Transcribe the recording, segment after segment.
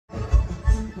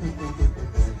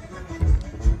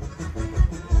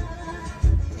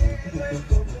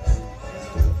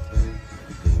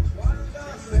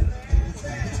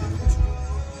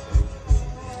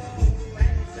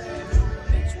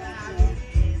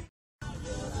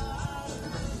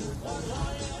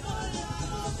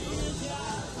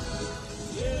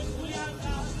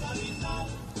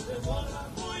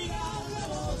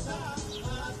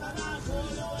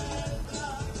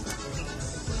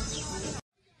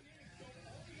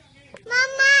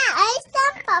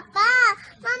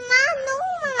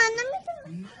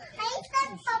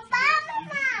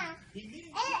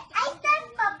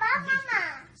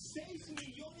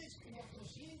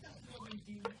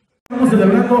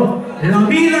celebrando la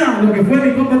vida, lo que fue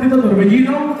mi compa Tito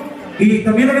Torbellino. Y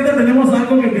también ahorita tenemos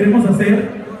algo que queremos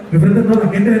hacer. Me frente a toda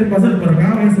la gente, pasen por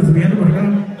acá, váyanse subiendo por acá.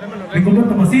 Mi compa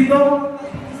Tomasito,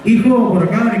 hijo por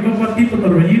acá, mi compa Tito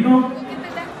Torbellino.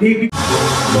 Y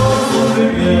los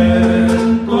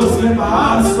movimientos que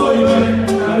paso yo en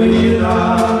la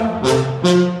vida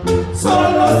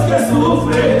son los que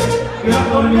sufren, que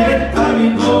atormentan mi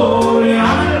pobre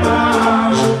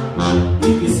alma.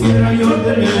 Y quisiera yo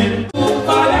tener un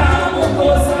paramo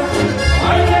cosa,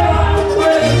 ay, me va un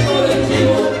puerto de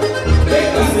chivo, de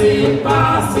casi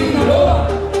paz y Sinaloa,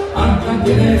 acá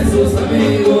tienen sus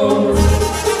amigos.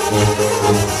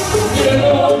 Y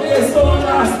lo que son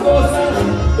las cosas.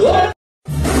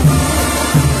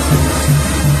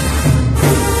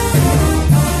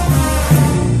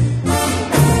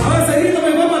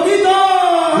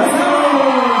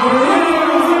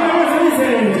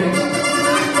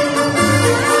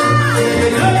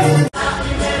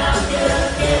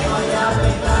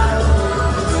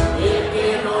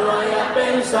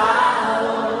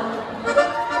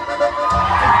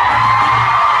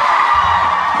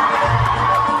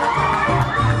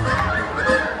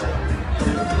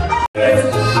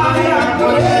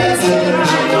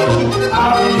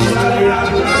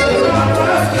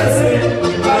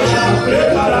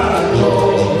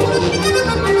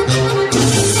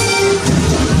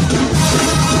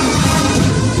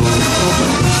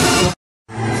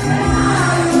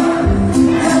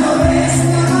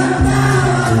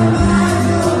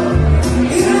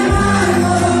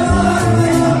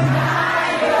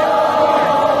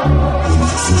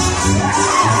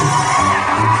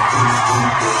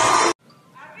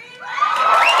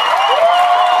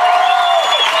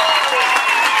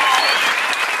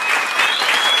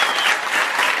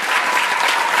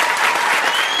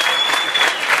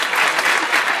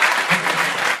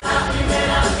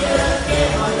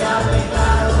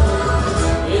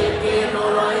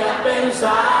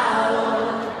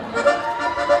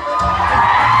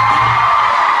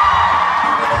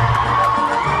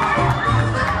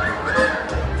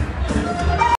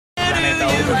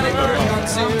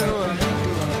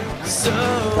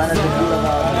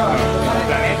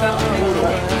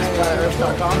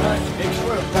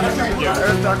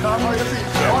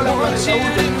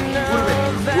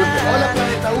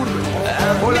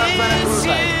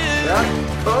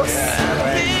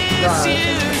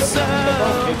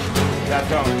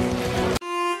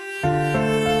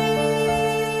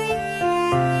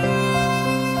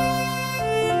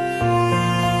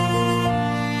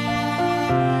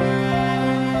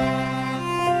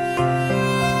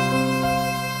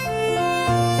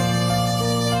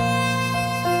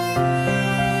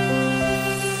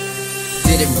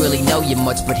 Didn't really know you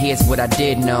much, but here's what I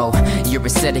did know. You're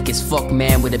aesthetic as fuck,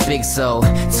 man, with a big soul.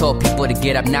 Told people to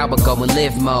get up now, but go and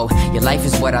live mo. Your life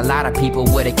is what a lot of people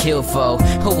would've killed for.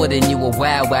 Who would've knew a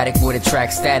wild addict would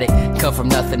attract static? Come from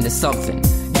nothing to something.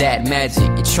 That magic,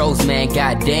 it shows, man,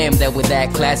 goddamn, that with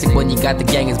that classic. When you got the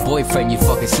gang as boyfriend, you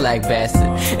fucking slag bastard.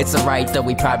 It's alright though,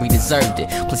 we probably deserved it.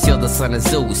 Plus you're the son of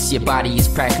Zeus, your body is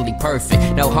practically perfect.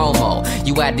 No homo,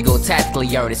 you had to go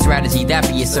tactically earn a strategy that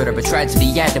be assertive, a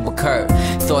tragedy had to occur.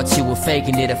 Thought you were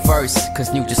faking it at first,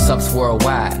 cause new just sucks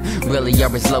worldwide. Really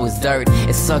you're as low as dirt.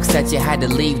 It sucks that you had to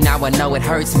leave, now I know it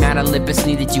hurts. Man, Olympus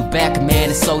needed you back,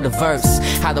 man, it's so diverse.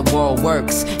 How the world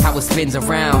works, how it spins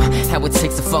around, how it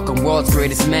takes the fucking world's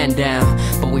greatest man down.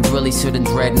 But we really shouldn't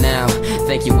dread now.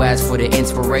 Thank you, as for the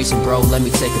inspiration, bro, let me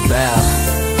take a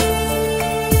bow.